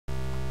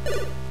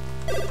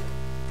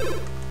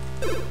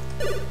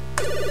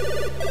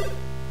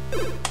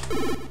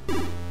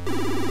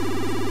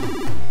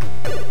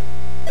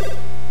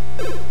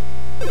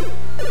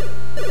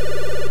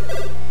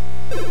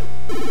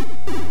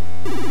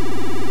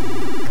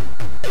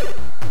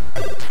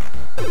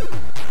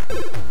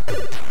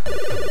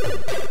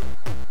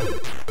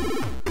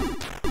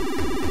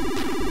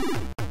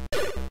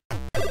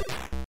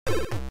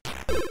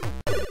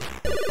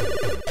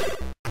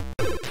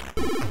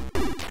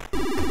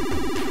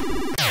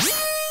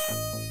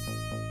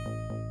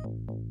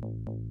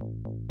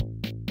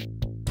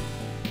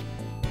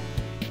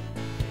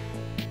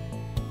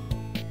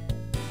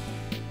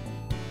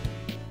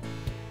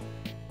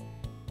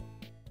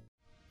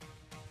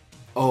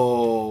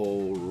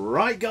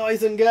Right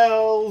guys and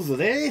girls,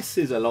 this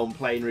is a long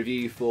playing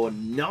review for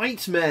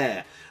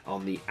Knightmare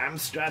on the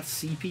Amstrad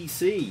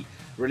CPC,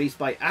 released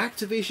by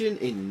Activision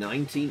in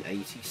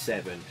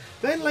 1987,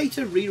 then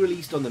later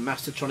re-released on the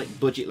Mastertronic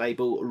budget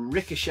label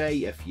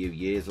Ricochet a few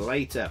years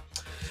later.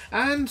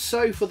 And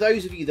so for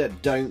those of you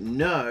that don't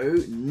know,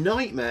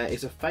 Knightmare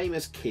is a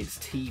famous kids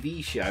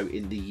TV show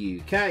in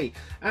the UK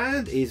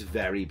and is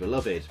very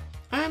beloved,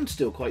 and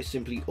still quite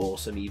simply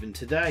awesome even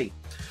today.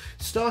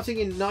 Starting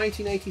in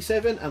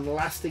 1987 and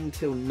lasting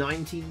till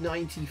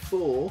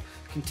 1994,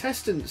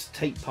 contestants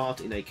take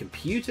part in a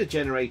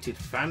computer-generated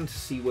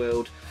fantasy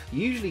world,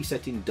 usually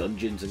set in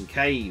dungeons and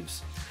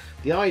caves.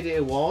 The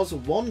idea was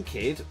one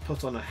kid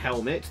put on a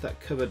helmet that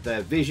covered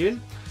their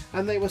vision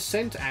and they were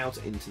sent out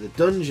into the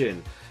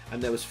dungeon,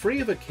 and there was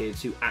 3 other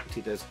kids who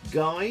acted as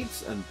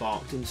guides and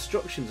barked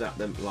instructions at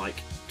them like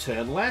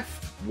turn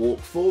left, walk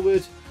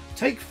forward,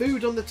 take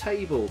food on the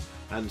table,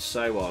 and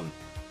so on.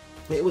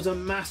 It was a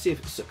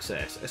massive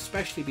success,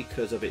 especially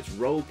because of its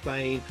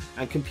role-playing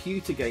and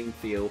computer game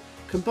feel,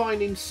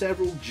 combining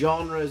several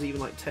genres, even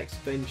like text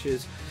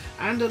adventures,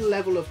 and a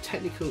level of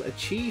technical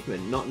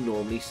achievement not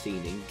normally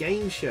seen in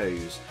game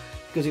shows,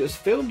 because it was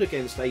filmed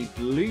against a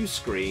blue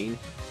screen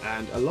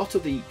and a lot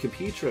of the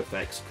computer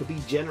effects could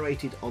be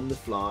generated on the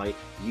fly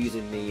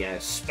using the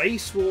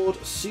Space Ward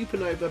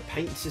Supernova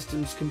Paint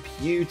Systems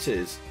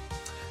computers.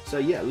 So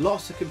yeah,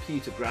 lots of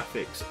computer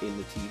graphics in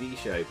the TV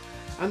show.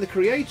 And the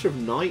creator of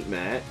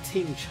Knightmare,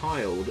 Tim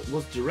Child,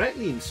 was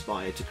directly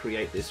inspired to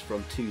create this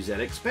from 2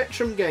 ZX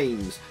Spectrum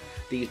games,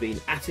 these being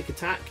Attic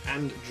Attack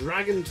and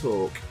Dragon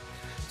Talk.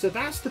 So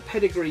that's the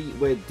pedigree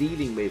we're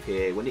dealing with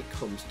here when it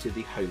comes to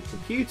the home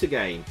computer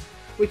game,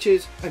 which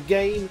is a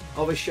game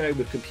of a show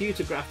with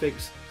computer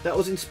graphics that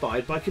was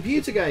inspired by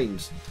computer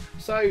games.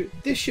 So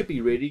this should be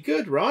really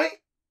good, right?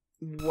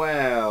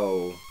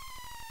 Well...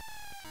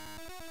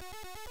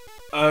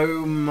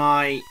 oh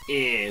my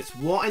ears,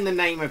 what in the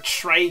name of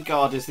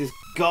Treyarch is this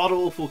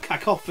god-awful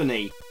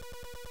cacophony?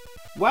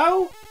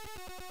 Well,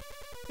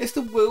 it's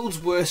the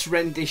world's worst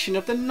rendition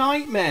of the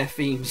Knightmare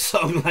theme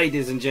song,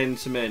 ladies and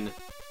gentlemen.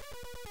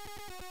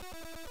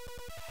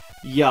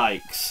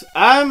 Yikes.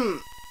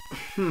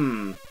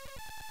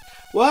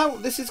 Well,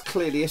 this is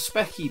clearly a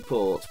Speccy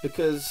port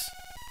because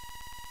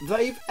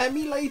they've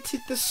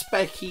emulated the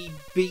Speccy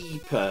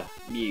beeper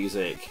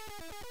music.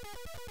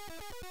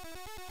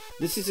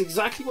 This is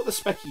exactly what the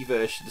Speccy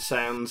version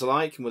sounds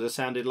like and would have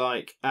sounded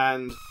like,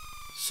 and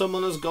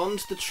someone has gone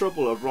to the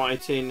trouble of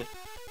writing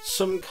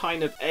some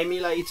kind of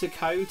emulator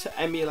code to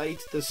emulate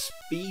the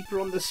beeper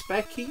on the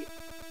Speccy.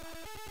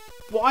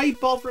 Why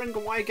bother and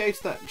why go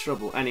to that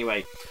trouble?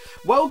 Anyway,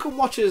 welcome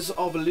watchers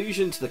of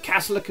Illusion to the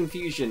Castle of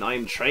Confusion. I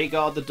am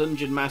Treyarch, the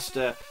Dungeon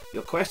Master.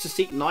 Your quest to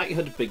seek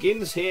knighthood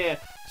begins here,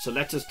 so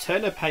let us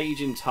turn a page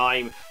in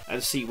time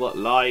and see what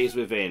lies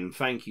within.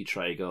 Thank you,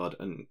 Treyarch,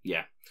 and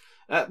yeah.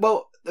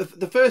 Well,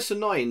 the first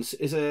annoyance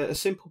is a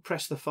simple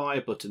press the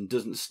fire button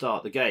doesn't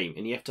start the game,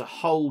 and you have to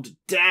hold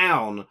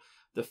down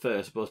the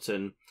first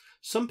button.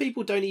 Some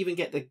people don't even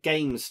get the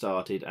game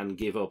started and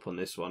give up on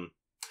this one.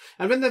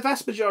 And then the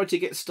vast majority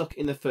get stuck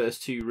in the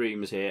first 2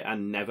 rooms here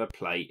and never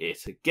play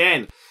it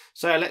again.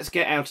 So let's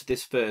get out of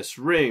this first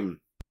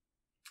room.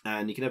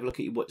 And you can have a look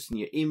at what's in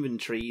your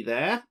inventory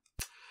there.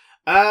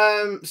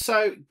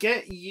 So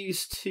get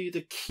used to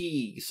the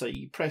keys. So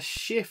you press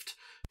shift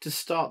to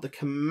start the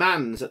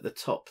commands at the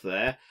top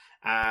there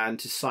and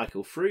to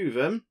cycle through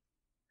them.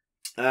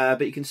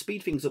 But you can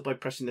speed things up by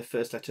pressing the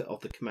first letter of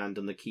the command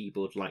on the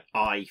keyboard, like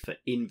I for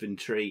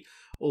inventory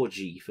or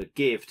G for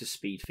give to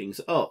speed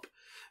things up.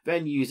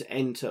 Then use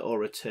enter or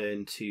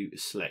return to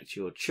select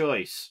your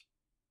choice.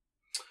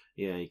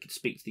 Yeah, you can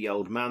speak to the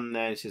old man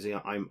there. It says,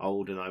 I'm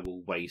old and I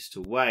will waste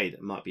away.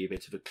 That might be a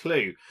bit of a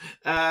clue.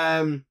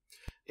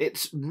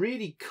 It's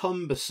really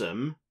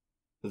cumbersome,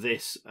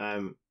 this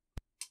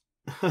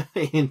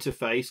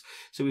interface.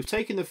 So we've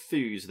taken the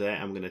foos there.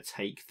 I'm going to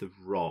take the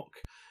rock.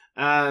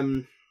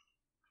 But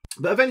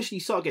eventually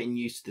you start getting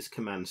used to this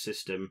command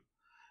system.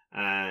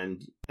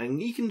 And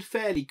you can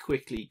fairly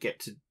quickly get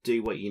to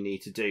do what you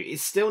need to do.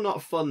 It's still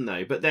not fun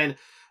though, but then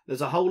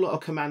there's a whole lot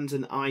of commands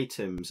and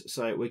items.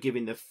 So we're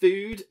giving the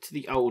food to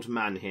the old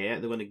man here.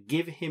 They're going to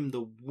give him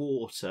the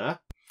water,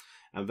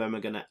 and then we're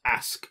going to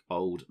ask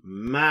old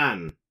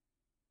man.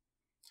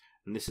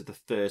 And this is the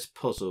first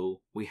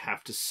puzzle we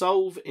have to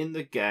solve in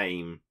the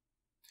game.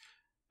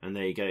 And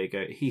there you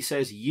go. He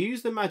says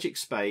use the magic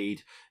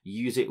spade,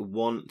 use it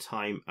 1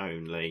 time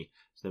only.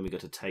 Then we've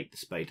got to take the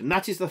spade. And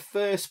that is the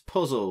first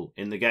puzzle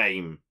in the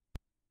game.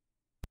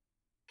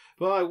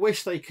 Well, I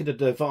wish they could have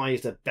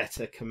devised a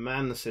better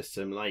command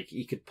system. Like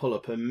you could pull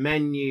up a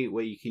menu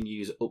where you can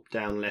use up,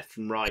 down, left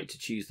and right to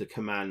choose the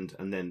command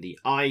and then the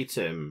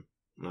item.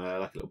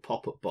 Like a little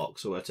pop-up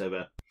box or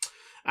whatever.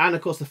 And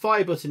of course the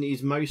fire button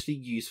is mostly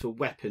used for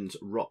weapons,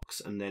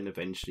 rocks and then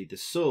eventually the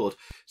sword.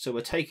 So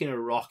we're taking a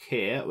rock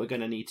here. We're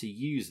going to need to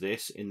use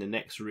this in the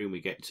next room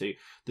we get to.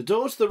 The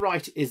door to the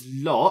right is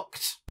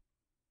locked.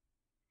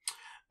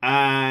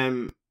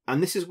 And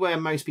this is where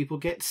most people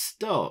get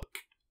stuck.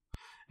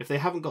 If they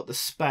haven't got the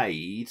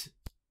spade,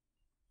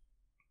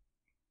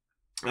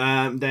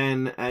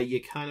 then you're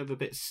kind of a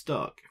bit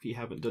stuck if you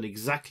haven't done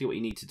exactly what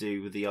you need to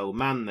do with the old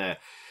man there.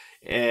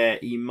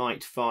 You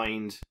might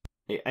find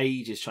it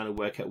ages trying to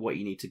work out what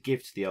you need to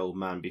give to the old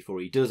man before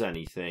he does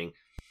anything.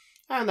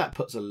 And that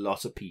puts a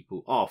lot of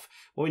people off.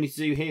 What we need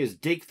to do here is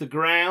dig the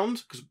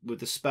ground with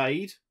the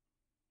spade.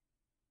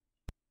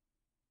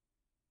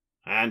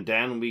 And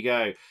down we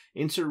go.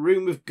 Into a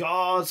room with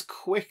guards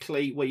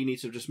quickly, where you need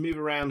to just move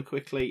around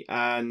quickly.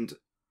 And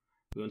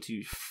we want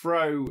to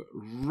throw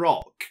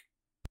rock.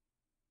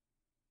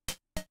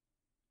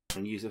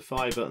 And use the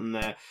fire button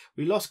there.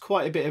 We lost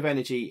quite a bit of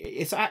energy.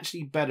 It's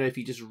actually better if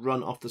you just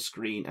run off the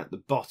screen at the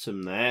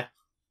bottom there.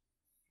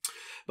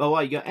 But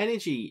well, your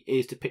energy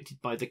is depicted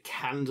by the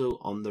candle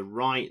on the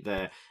right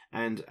there,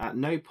 and at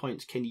no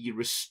point can you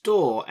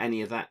restore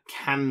any of that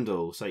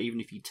candle. So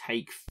even if you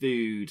take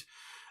food,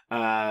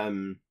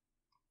 like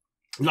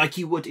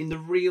you would in the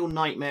real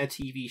Knightmare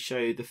TV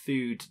show, the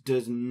food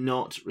does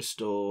not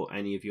restore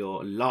any of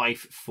your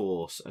life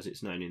force, as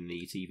it's known in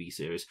the TV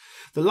series.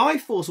 The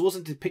life force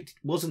wasn't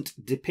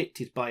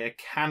depicted by a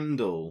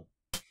candle.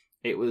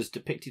 It was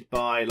depicted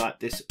by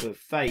like this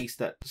face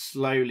that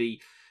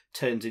slowly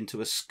turns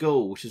into a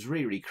skull, which is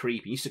really, really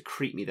creepy. It used to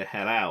creep me the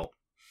hell out.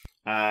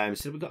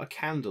 So we've got a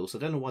candle, so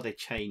I don't know why they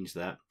changed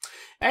that.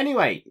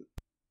 Anyway,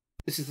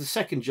 this is the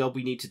second job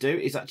we need to do,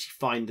 is actually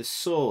find the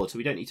sword. So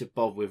we don't need to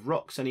bother with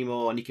rocks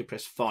anymore, and you can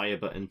press fire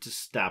button to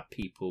stab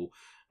people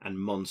and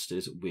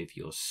monsters with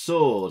your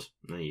sword.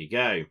 There you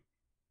go.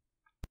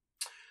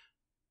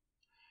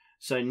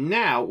 So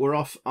now we're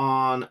off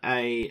on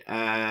a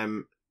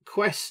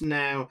quest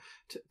now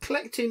to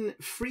collecting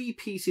 3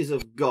 pieces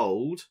of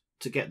gold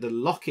to get the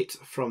locket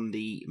from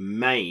the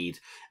maid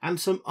and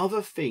some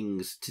other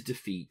things to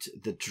defeat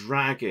the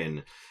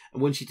dragon.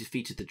 And once you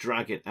defeated the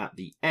dragon at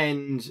the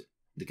end,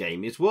 the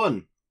game is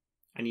won.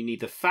 And you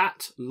need the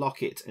fat,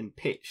 locket and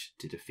pitch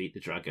to defeat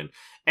the dragon.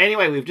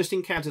 Anyway, we've just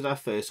encountered our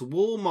first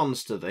wall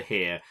monster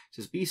here. It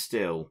says, be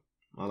still.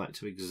 I like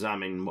to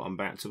examine what I'm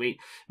about to eat.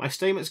 My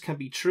statements can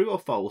be true or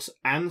false.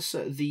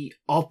 Answer the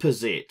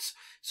opposite.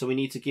 So we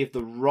need to give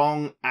the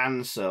wrong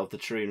answer of the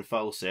true and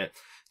false here.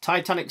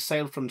 Titanic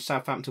sailed from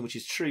Southampton, which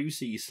is true,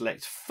 so you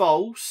select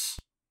false.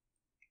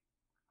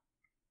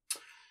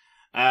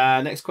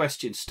 Next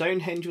question.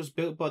 Stonehenge was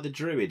built by the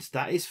Druids.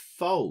 That is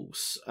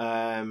false.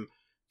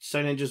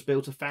 Stonehenge was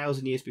built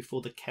 1,000 years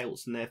before the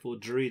Celts, and therefore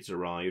Druids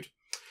arrived.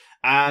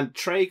 And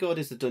Traegod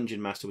is the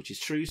Dungeon Master, which is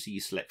true, so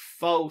you select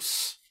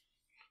false.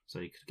 So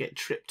you could get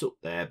tripped up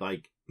there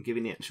by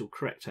giving the actual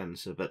correct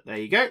answer, but there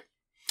you go.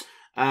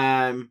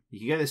 You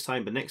can go this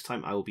time, but next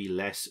time I will be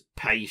less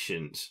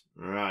patient.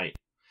 Right.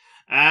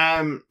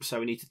 So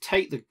we need to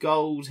take the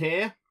gold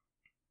here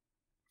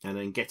and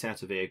then get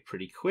out of here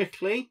pretty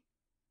quickly.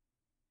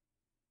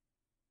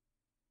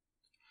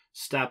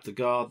 Stab the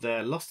guard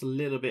there. Lost a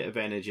little bit of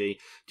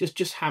energy.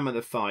 Just hammer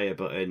the fire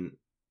button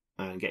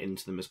and get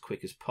into them as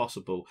quick as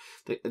possible.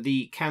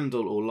 The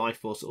candle or life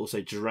force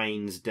also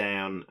drains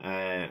down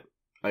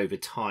over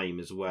time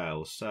as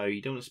well, so you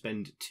don't want to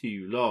spend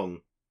too long.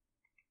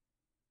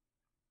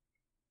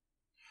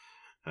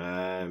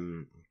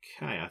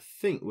 Okay, I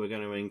think we're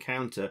going to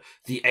encounter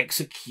the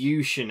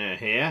Executioner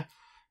here,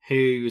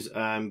 who's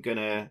going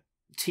to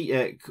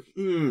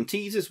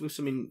tease us with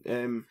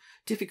some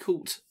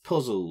difficult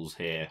puzzles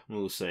here.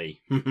 We'll see.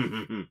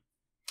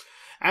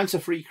 Answer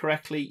 3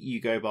 correctly,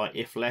 you go by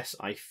if less,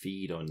 I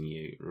feed on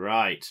you.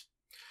 Right.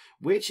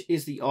 Which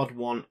is the odd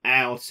one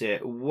out here?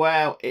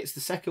 Well, it's the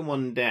second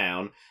one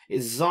down.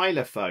 It's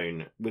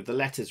xylophone with the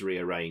letters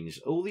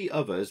rearranged. All the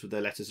others with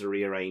the letters are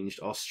rearranged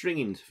are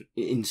string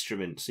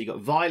instruments. So you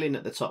got violin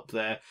at the top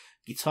there,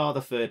 guitar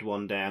the third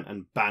one down,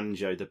 and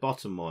banjo the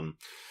bottom one.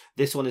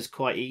 This one is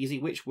quite easy.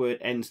 Which word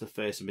ends the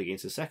first and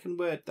begins the second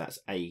word? That's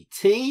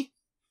A-T.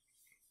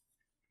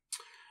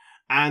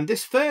 And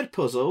this third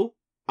puzzle,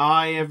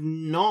 I have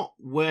not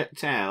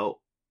worked out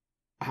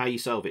how you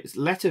solve it. It's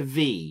letter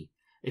V.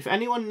 If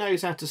anyone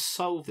knows how to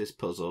solve this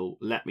puzzle,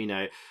 let me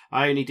know.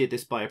 I only did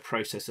this by a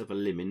process of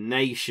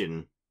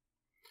elimination.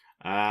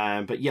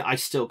 But yeah, I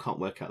still can't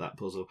work out that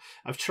puzzle.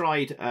 I've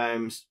tried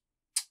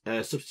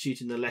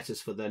substituting the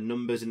letters for the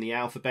numbers in the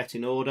alphabet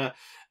in order.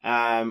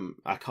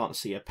 I can't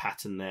see a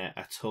pattern there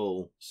at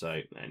all.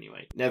 So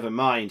anyway, never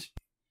mind.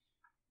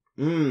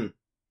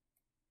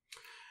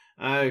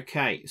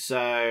 Okay,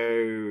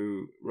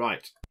 so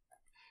right.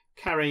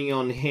 Carrying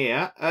on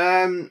here.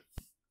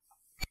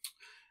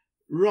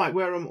 Right,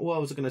 what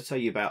was I going to tell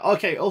you about?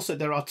 Okay, also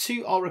there are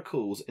 2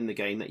 oracles in the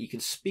game that you can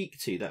speak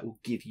to that will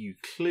give you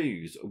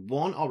clues.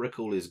 One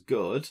oracle is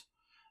good,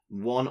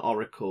 one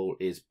oracle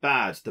is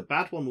bad. The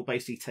bad one will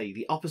basically tell you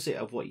the opposite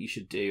of what you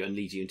should do and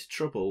lead you into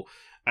trouble.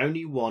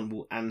 Only one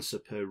will answer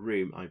per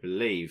room, I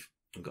believe.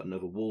 I've got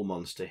another wall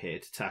monster here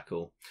to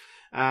tackle.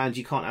 And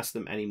you can't ask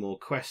them any more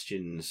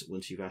questions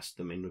once you've asked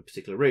them in a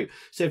particular room.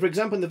 So, for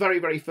example, in the very,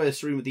 very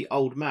first room with the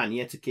old man, you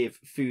had to give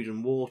food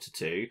and water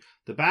to.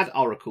 The bad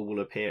oracle will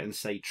appear and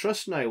say,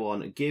 trust no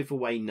one, give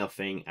away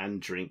nothing,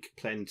 and drink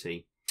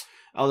plenty.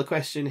 Oh, the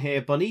question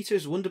here. Bonita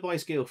is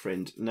Wonderboy's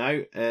girlfriend.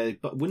 No,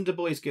 but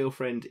Wonderboy's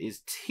girlfriend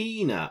is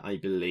Tina, I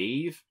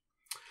believe.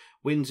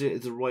 Windsor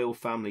is the royal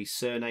family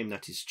surname.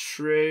 That is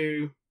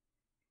true.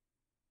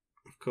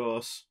 Of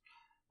course.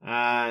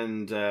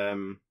 And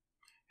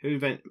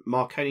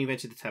Marconi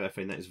invented the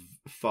telephone. That is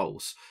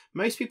false.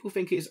 Most people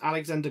think it is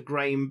Alexander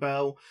Graham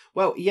Bell.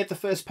 Well, he had the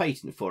first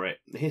patent for it.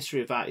 The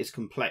history of that is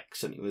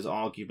complex, and it was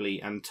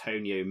arguably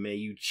Antonio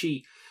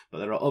Meucci, but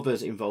there are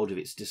others involved with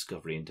its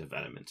discovery and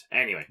development.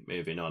 Anyway,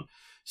 moving on.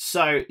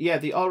 So, yeah,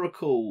 the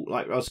Oracle,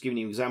 like I was giving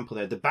you an example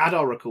there, the bad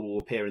Oracle will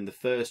appear in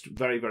the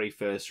very, very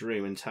first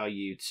room and tell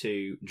you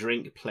to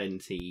drink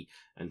plenty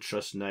and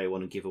trust no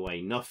one and give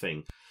away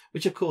nothing.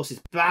 Which, of course,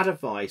 is bad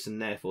advice,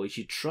 and therefore you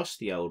should trust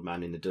the old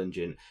man in the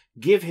dungeon.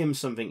 Give him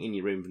something in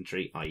your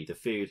inventory, i.e. the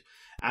food.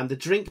 And the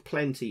drink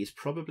plenty is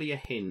probably a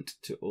hint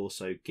to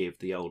also give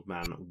the old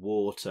man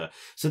water.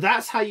 So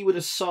that's how you would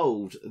have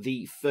solved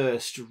the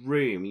first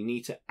room. You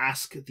need to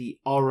ask the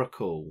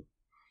Oracle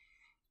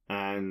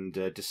and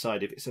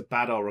decide if it's a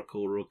bad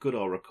Oracle or a good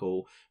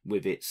Oracle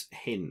with its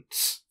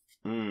hints.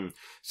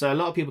 So a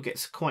lot of people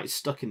get quite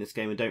stuck in this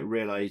game and don't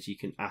realise you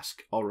can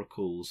ask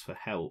oracles for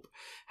help.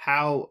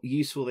 How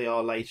useful they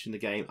are later in the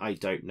game, I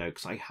don't know,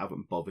 because I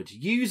haven't bothered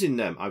using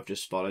them. I've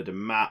just followed a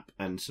map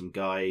and some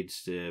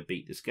guides to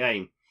beat this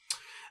game.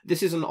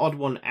 This is an odd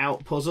one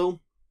out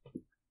puzzle.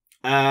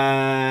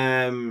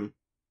 It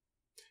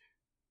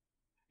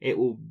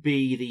will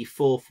be the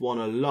fourth one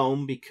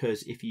along,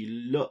 because if you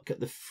look at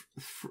the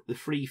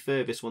three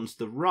furthest ones to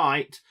the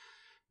right,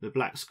 the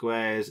black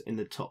squares in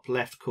the top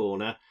left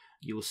corner,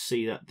 you will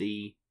see that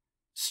the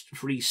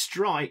three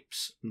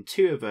stripes, and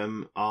two of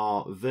them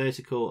are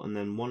vertical, and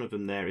then one of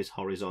them there is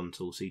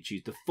horizontal. So you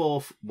choose the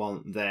fourth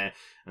one there,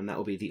 and that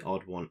will be the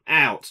odd one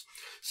out.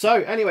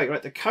 So anyway,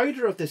 right, the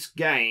coder of this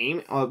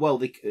game,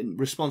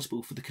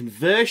 responsible for the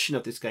conversion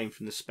of this game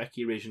from the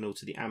Speccy original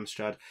to the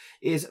Amstrad,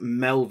 is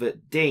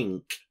Melvert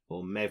Dink,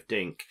 or Mev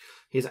Dink.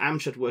 His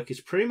Amstrad work is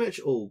pretty much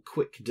all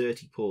quick,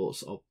 dirty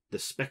ports of the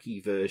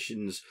Speccy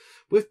versions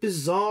with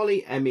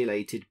bizarrely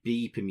emulated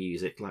beeper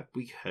music like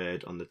we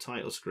heard on the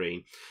title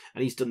screen.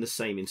 And he's done the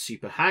same in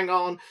Super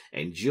Hang-On,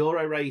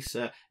 Enduro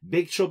Racer,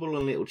 Big Trouble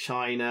in Little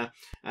China,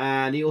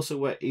 and he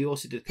also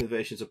did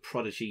conversions of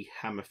Prodigy,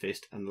 Hammer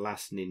Fist, and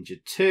Last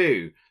Ninja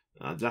 2.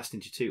 Last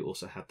Ninja 2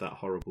 also had that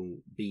horrible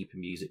beeper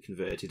music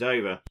converted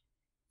over.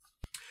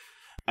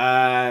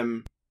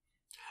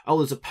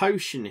 There's a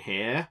potion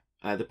here.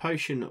 The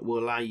potion will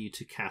allow you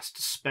to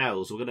cast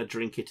spells. We're going to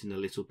drink it in a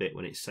little bit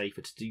when it's safer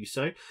to do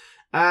so.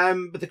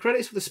 But the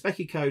credits for the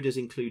Speccy coders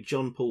include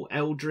John Paul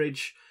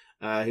Eldridge,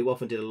 who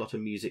often did a lot of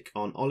music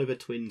on Oliver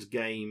Twins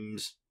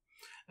games.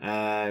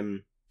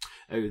 The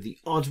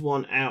odd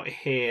one out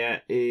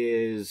here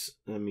is...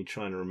 Let me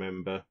try and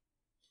remember.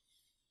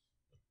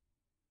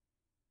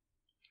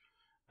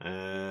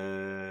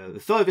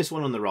 The furthest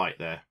one on the right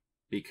there,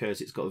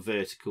 because it's got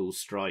vertical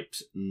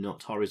stripes,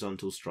 not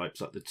horizontal stripes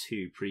like the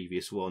two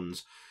previous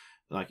ones,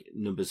 like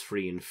numbers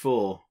 3 and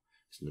 4.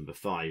 It's number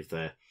 5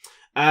 there.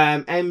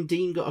 M.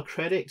 Dean got a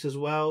credit as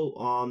well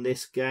on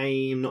this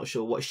game. Not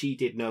sure what she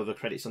did. No other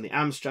credits on the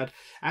Amstrad.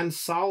 And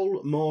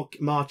Saul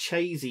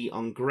Marchese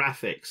on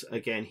graphics.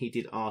 Again, he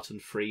did art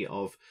and 3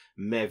 of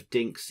Mev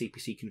Dink's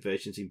CPC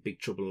conversions in Big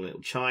Trouble in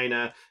Little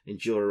China,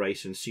 Enduro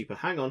Racer and Super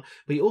Hang-On.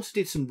 But he also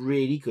did some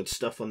really good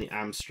stuff on the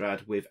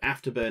Amstrad with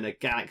Afterburner,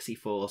 Galaxy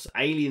Force,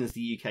 Aliens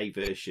the UK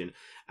version,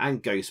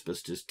 and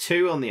Ghostbusters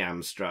 2 on the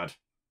Amstrad.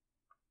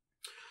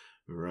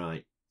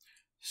 Right.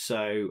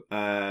 So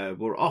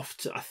we're off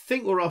to, I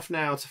think we're off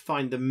now to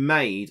find the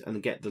maid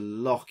and get the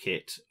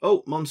locket.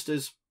 Oh,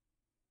 monsters.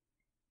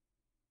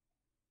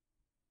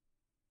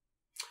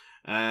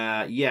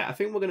 Yeah, I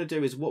think what we're going to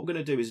do is we're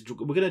going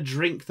to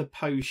drink the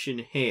potion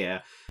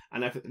here,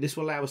 and this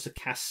will allow us to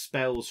cast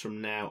spells from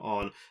now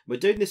on. We're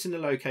doing this in a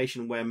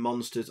location where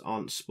monsters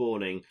aren't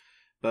spawning,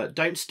 but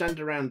don't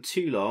stand around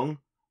too long,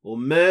 or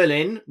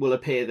Merlin will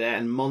appear there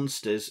and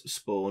monsters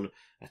spawn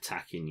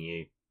attacking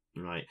you.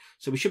 Right,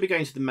 so we should be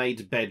going to the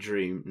maid's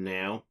bedroom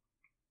now.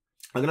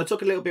 I'm going to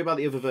talk a little bit about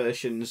the other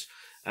versions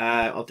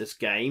of this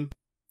game.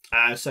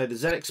 So the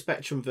ZX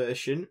Spectrum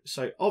version.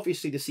 So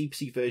obviously the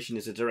CPC version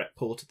is a direct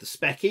port of the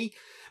Speccy,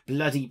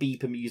 bloody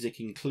beeper music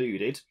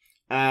included.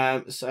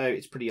 So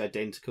it's pretty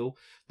identical.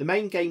 The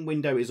main game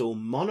window is all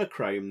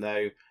monochrome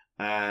though,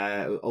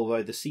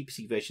 although the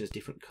CPC version has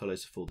different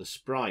colours for the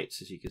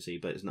sprites, as you can see,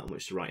 but there's not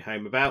much to write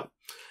home about.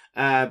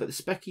 But the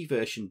Speccy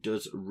version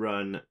does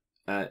run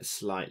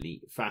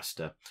slightly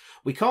faster.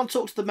 We can't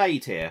talk to the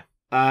maid here.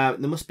 There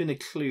must have been a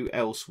clue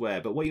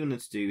elsewhere, but what you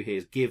want to do here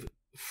is give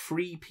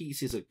 3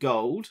 pieces of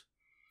gold,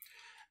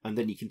 and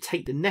then you can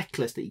take the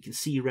necklace that you can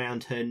see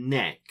around her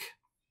neck.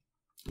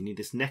 You need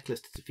this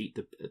necklace to defeat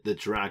the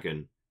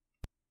dragon.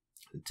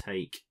 And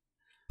take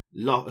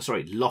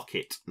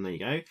locket. And there you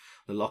go.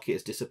 The locket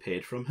has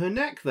disappeared from her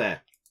neck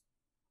there.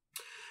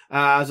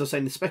 As I was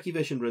saying, the Speccy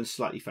version runs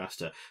slightly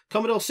faster.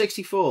 Commodore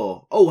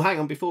 64. Oh, hang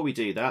on, before we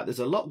do that, there's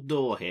a locked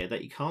door here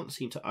that you can't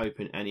seem to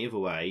open any other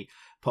way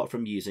apart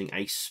from using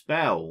a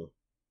spell.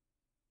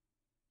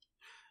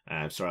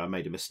 Sorry, I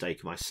made a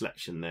mistake in my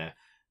selection there.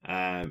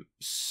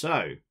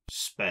 So,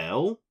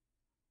 spell,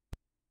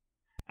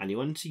 and you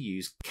want to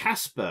use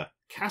Casper.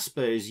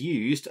 Casper is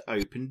used to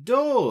open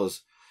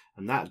doors,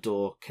 and that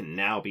door can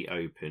now be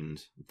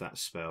opened with that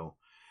spell.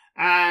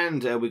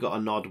 And we got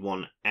an odd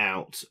one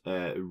out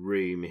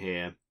room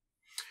here.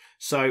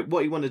 So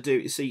what you want to do,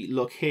 you see,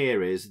 look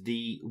here is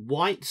the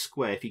white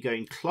square. If you're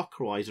going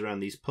clockwise around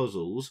these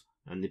puzzles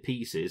and the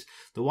pieces,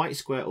 the white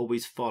square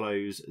always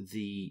follows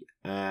the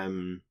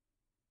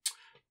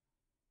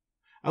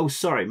oh,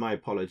 sorry, my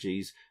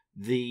apologies.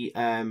 The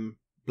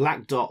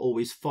black dot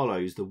always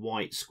follows the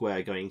white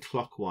square going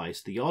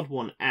clockwise. The odd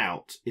one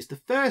out is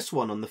the first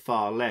one on the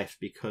far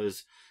left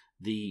because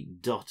the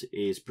dot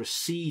is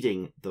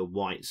preceding the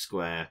white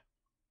square.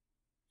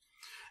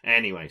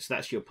 Anyway, so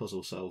that's your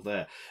puzzle solved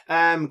there.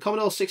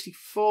 Commodore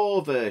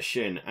 64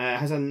 version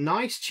has a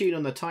nice tune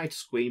on the title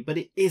screen, but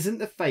it isn't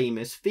the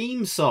famous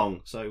theme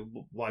song, so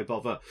why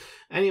bother?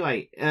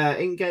 Anyway,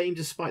 in-game,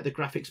 despite the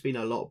graphics being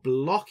a lot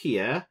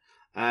blockier,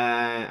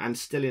 and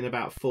still in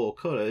about 4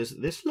 colours,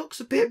 this looks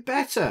a bit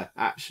better,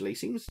 actually.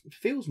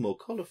 Feels more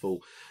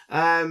colourful.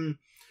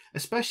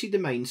 Especially the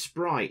main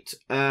sprite.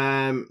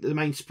 The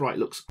main sprite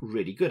looks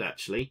really good,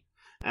 actually.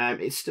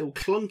 It's still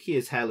clunky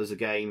as hell as a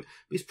game,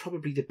 but it's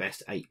probably the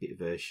best 8-bit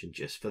version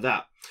just for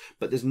that.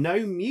 But there's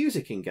no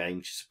music in game,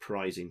 which is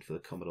surprising for the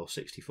Commodore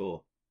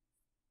 64.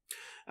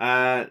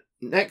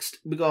 Next,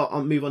 we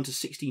got move on to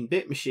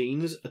 16-bit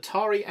machines.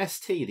 Atari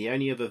ST, the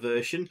only other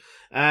version.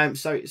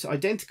 So it's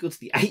identical to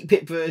the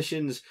 8-bit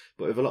versions,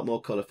 but with a lot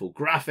more colourful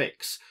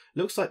graphics.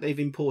 Looks like they've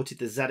imported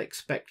the ZX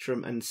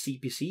Spectrum and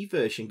CPC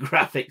version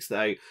graphics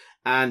though,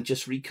 and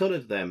just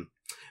recoloured them.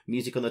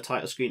 Music on the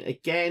title screen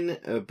again,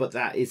 but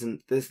that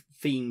isn't the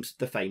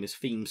famous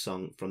theme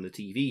song from the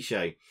TV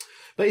show.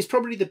 But it's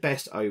probably the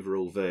best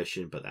overall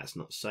version, but that's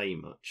not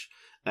saying much.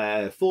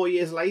 4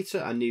 years later,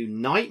 a new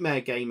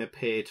Knightmare game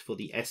appeared for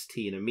the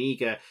ST and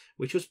Amiga,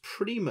 which was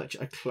pretty much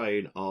a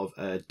clone of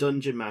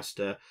Dungeon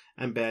Master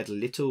and bared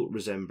little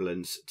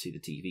resemblance to the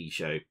TV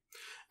show.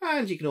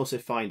 And you can also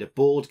find a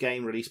board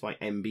game released by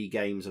MB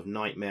Games of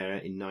Knightmare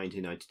in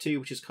 1992,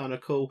 which is kind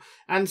of cool,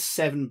 and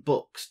 7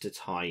 books to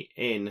tie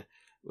in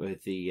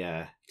with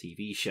the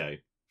TV show.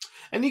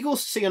 And you can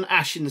also see on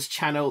Ashen's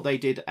channel, they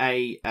did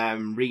a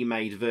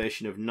remade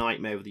version of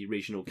Knightmare with the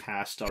original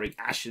cast, starring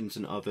Ashens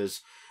and others,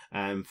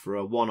 for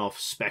a one-off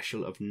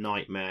special of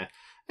Knightmare.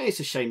 And it's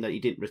a shame that he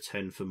didn't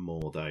return for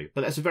more, though.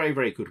 But that's a very,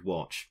 very good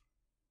watch.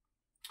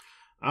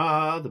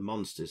 The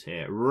monsters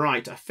here.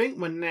 Right, I think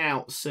we're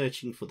now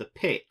searching for the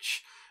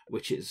pitch,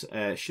 which is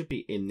should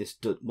be in this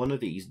one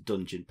of these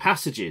dungeon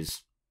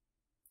passages.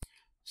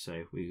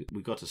 So we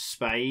got a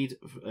spade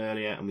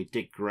earlier, and we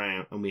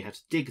had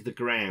to dig the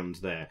ground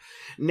there.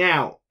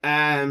 Now,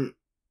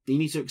 you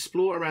need to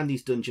explore around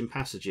these dungeon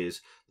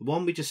passages. The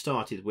one we just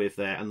started with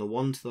there, and the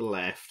one to the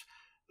left.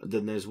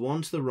 Then there's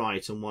one to the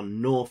right and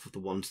one north of the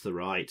one to the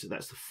right.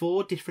 That's the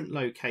 4 different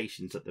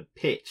locations that the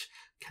pitch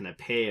can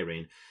appear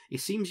in.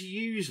 It seems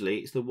usually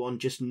it's the one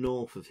just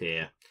north of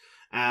here.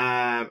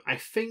 I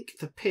think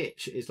the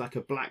pitch is like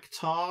a black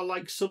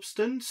tar-like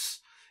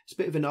substance. It's a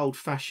bit of an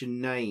old-fashioned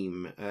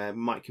name.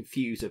 Might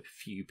confuse a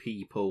few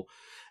people.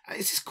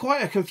 This is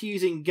quite a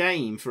confusing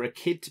game for a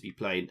kid to be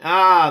playing.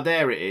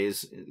 There it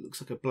is. It looks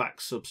like a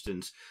black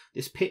substance.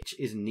 This pitch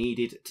is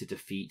needed to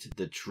defeat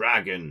the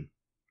dragon.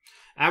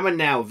 And we're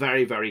now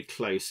very, very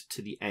close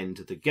to the end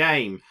of the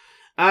game.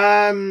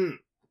 So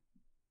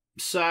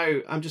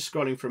I'm just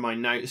scrolling through my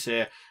notes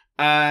here.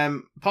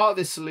 Part of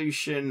this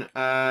solution,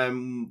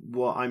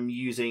 what I'm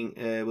using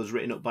was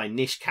written up by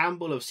Nish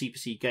Campbell of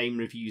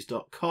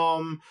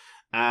cpcgamereviews.com.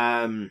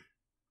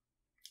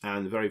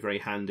 And very, very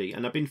handy.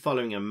 And I've been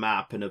following a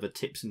map and other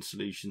tips and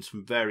solutions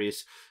from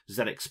various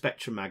ZX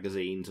Spectrum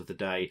magazines of the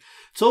day.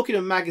 Talking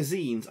of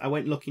magazines, I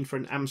went looking for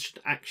an Amstrad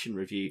Action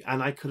review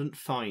and I couldn't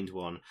find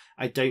one.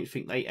 I don't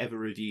think they ever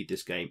reviewed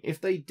this game. If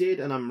they did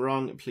and I'm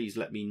wrong, please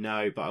let me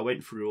know. But I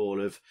went through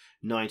all of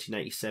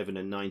 1987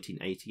 and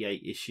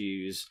 1988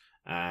 issues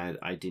and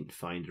I didn't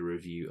find a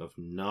review of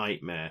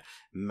Knightmare.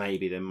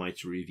 Maybe they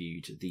might have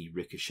reviewed the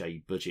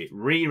Ricochet budget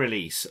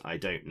re-release. I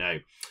don't know.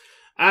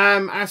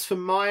 As for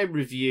my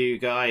review,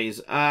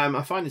 guys,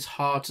 I find this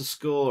hard to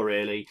score,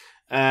 really.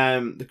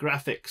 The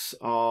graphics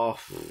are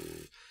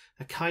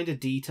kind of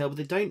detailed,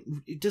 but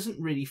it doesn't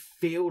really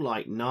feel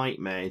like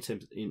Knightmare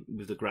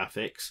with the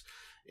graphics.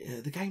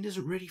 The game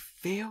doesn't really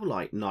feel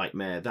like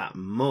Knightmare that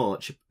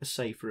much,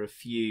 say for a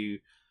few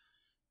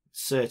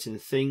certain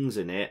things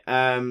in it.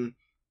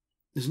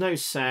 There's no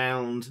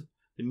sound.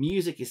 The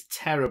music is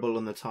terrible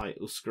on the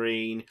title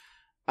screen.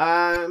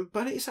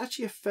 But it's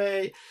actually a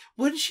fair...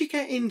 Once you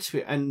get into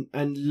it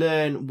and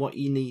learn what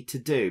you need to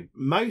do,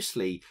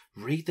 mostly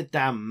read the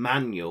damn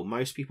manual.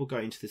 Most people go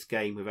into this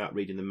game without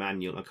reading the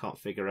manual. I can't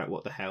figure out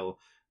what the hell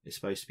is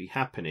supposed to be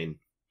happening.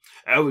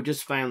 Oh, we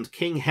just found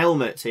King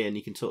Helmet here, and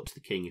you can talk to the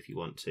king if you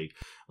want to,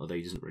 although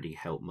he doesn't really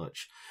help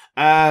much.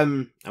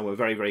 And we're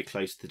very, very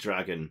close to the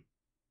dragon.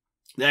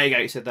 There you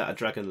go, it said that a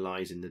dragon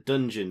lies in the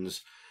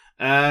dungeons.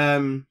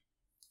 But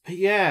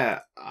yeah...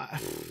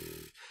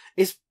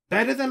 It's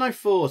better than I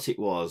thought it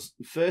was.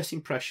 First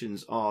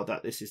impressions are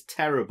that this is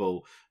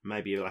terrible.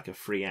 Maybe like a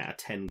 3 out of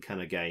 10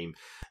 kind of game.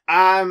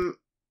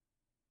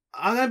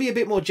 I'm going to be a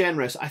bit more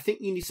generous. I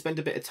think you need to spend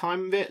a bit of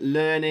time with it,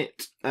 learn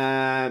it.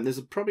 There's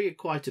probably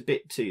quite a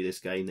bit to this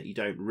game that you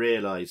don't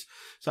realise.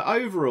 So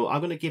overall,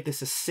 I'm going to give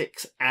this a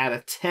 6 out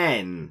of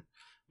 10,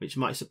 which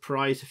might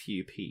surprise a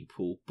few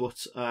people.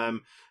 But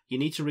you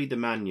need to read the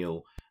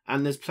manual.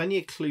 And there's plenty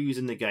of clues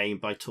in the game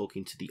by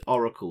talking to the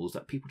oracles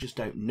that people just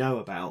don't know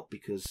about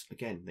because,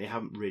 again, they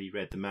haven't really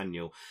read the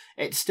manual.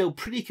 It's still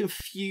pretty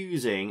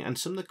confusing, and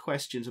some of the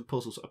questions and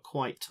puzzles are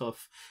quite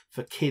tough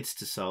for kids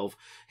to solve.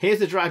 Here's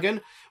the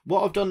dragon.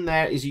 What I've done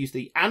there is use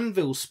the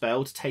anvil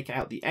spell to take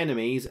out the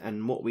enemies,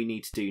 and what we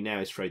need to do now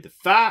is throw the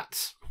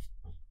fat,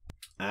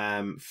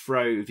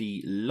 throw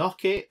the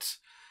locket,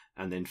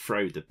 and then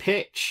throw the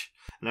pitch.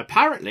 And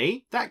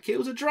apparently, that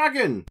kills a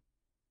dragon.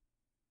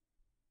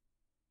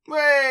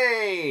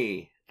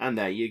 Way! And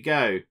there you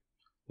go.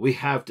 We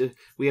have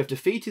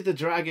defeated the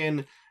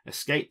dragon,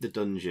 escaped the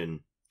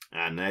dungeon.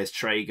 And there's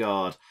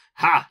Treguard.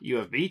 Ha! You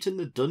have beaten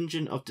the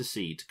dungeon of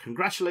deceit.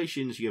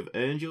 Congratulations, you have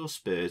earned your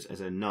spurs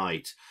as a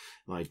knight.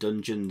 My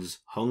dungeons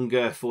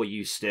hunger for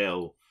you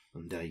still.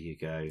 And there you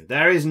go.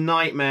 There is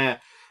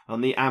Knightmare on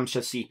the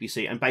Amstrad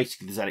CPC, and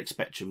basically the ZX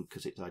Spectrum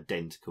because it's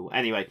identical.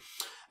 Anyway,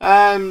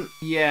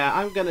 yeah,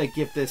 I'm going to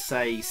give this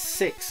a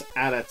 6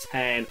 out of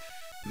 10.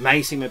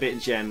 May seem a bit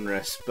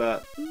generous,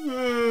 but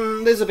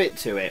there's a bit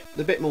to it.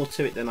 A bit more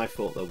to it than I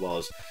thought there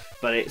was.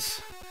 But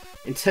it's,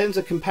 in terms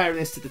of comparing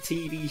this to the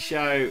TV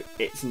show,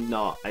 it's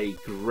not a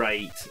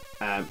great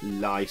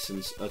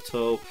license at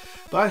all.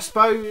 But I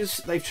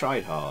suppose they've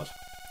tried hard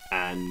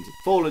and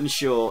fallen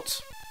short.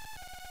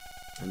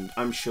 And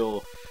I'm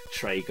sure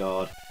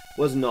Treguard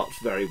was not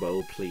very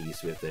well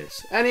pleased with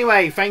this.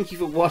 Anyway, thank you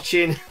for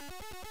watching.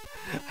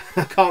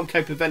 I can't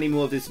cope with any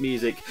more of this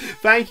music.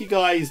 Thank you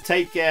guys,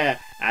 take care,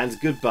 and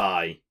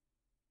goodbye.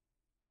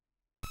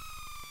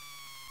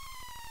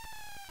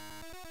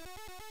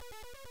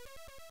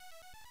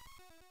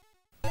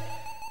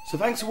 So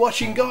thanks for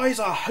watching,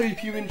 guys. I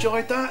hope you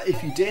enjoyed that.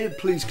 If you did,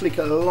 please click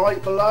a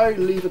like below,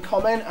 leave a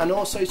comment, and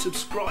also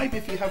subscribe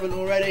if you haven't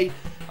already.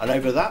 And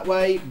over that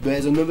way,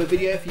 there's another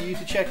video for you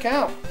to check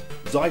out.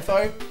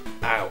 Xyphoe,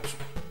 out.